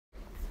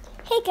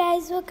Hey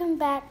guys, welcome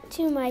back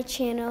to my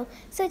channel.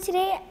 So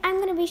today I'm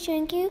going to be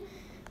showing you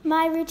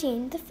my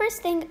routine. The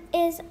first thing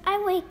is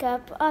I wake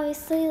up,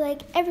 obviously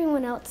like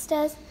everyone else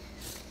does.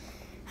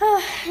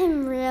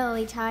 I'm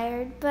really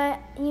tired, but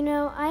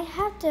I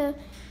have to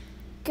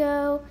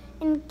go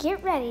and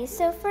get ready.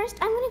 So first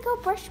I'm going to go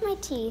brush my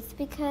teeth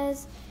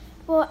because,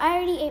 well, I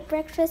already ate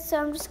breakfast, so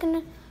I'm just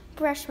going to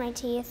brush my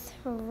teeth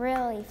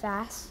really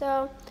fast.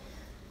 So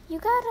you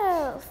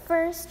gotta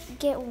first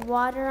get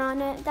water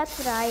on it. That's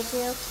what I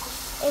do.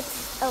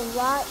 It's a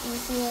lot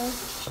easier.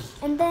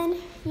 And then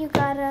you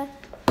gotta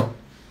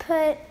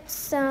put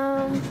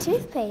some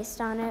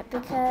toothpaste on it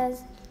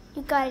because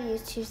you gotta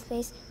use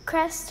toothpaste.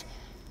 Crest,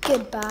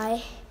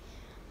 goodbye.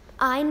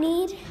 I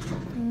need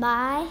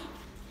my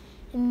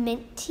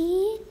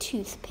minty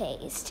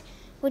toothpaste,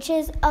 which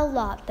is a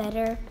lot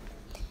better.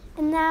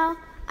 And now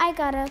I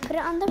gotta put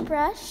it on the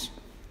brush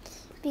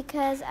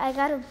because I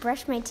gotta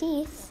brush my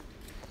teeth.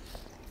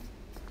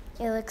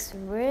 It looks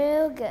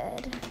real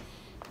good.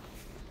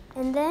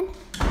 And then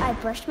I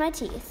brushed my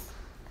teeth.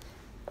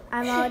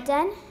 I'm all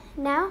done.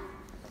 Now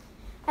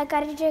I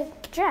gotta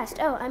get dressed.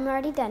 Oh, I'm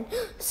already done.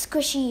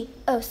 Squishy.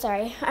 Oh,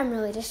 sorry. I'm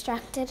really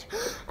distracted.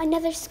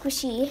 Another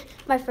squishy.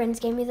 My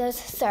friends gave me those.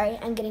 Sorry,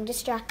 I'm getting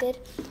distracted.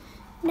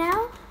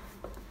 Now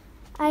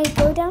I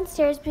go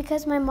downstairs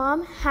because my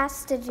mom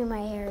has to do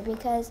my hair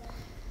because,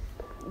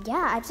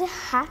 yeah, I just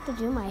have to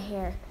do my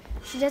hair.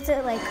 She does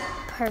it like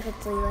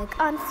perfectly, like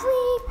on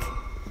fleek.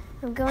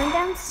 I'm going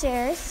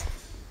downstairs.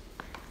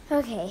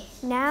 Okay,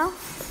 now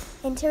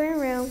into her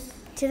room,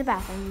 to the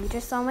bathroom. You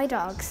just saw my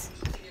dogs.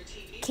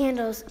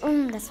 Candles,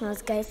 that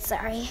smells good,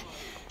 sorry.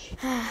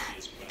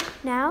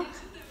 Now,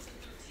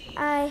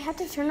 I have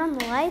to turn on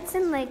the lights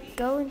and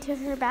go into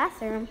her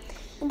bathroom.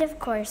 And of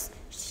course,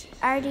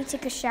 I already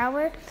took a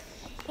shower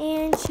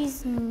and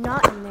she's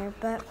not in there,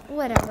 but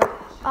whatever.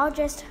 I'll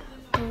just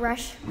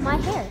brush my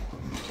hair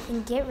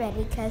and get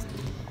ready because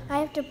I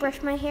have to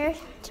brush my hair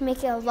to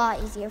make it a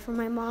lot easier for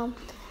my mom,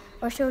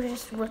 or she'll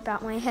just rip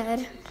out my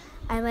head.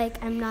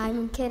 I'm not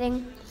even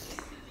kidding.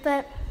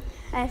 But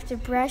I have to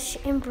brush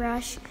and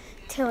brush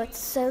till it's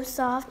so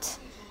soft,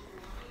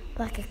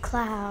 like a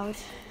cloud.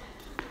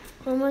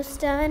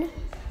 Almost done?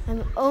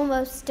 I'm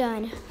almost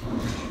done.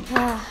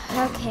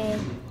 Okay.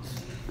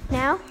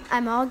 Now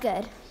I'm all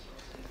good.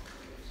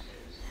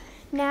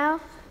 Now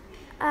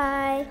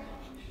I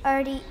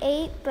already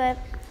ate, but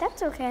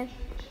that's okay.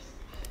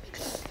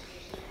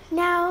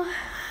 Now,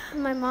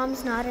 my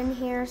mom's not in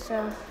here,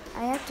 so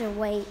I have to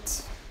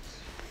wait.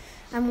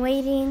 I'm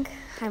waiting,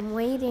 and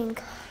waiting,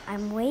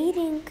 and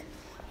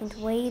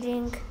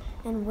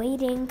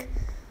waiting.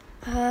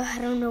 I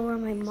don't know where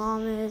my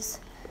mom is.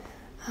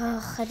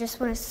 I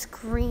just want to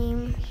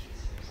scream.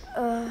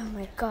 Oh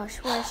my gosh,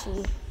 where is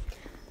she?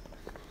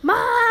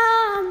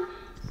 Mom!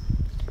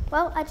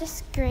 Well, I just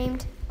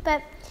screamed,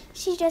 but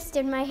she just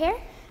did my hair,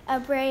 a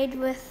braid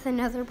with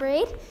another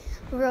braid.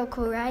 Real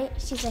cool, right?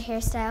 She's a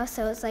hairstyle,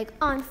 so it's like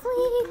on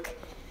fleek.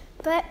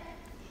 But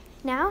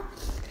now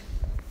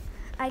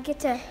I get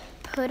to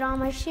put on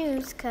my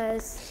shoes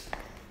because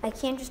I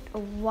can't just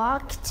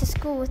walk to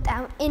school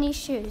without any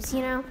shoes,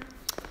 There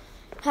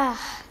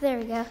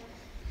we go.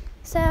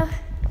 So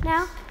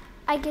now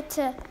I get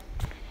to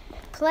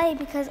play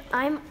because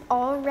I'm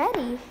all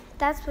ready.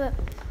 That's what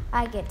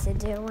I get to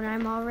do when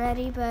I'm all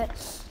ready. But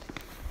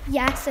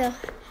yeah, so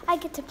I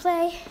get to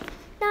play.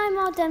 Now I'm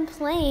all done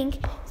playing.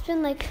 It's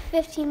been like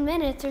 15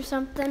 minutes or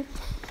something.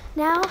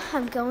 Now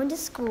I'm going to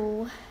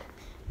school.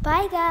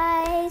 Bye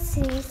guys,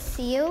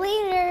 see you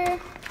later.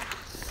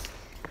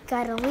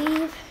 Gotta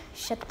leave,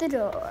 shut the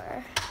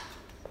door.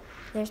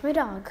 There's my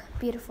dog,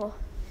 beautiful.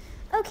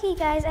 Okay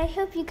guys, I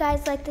hope you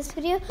guys like this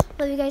video.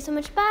 Love you guys so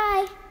much,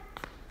 bye.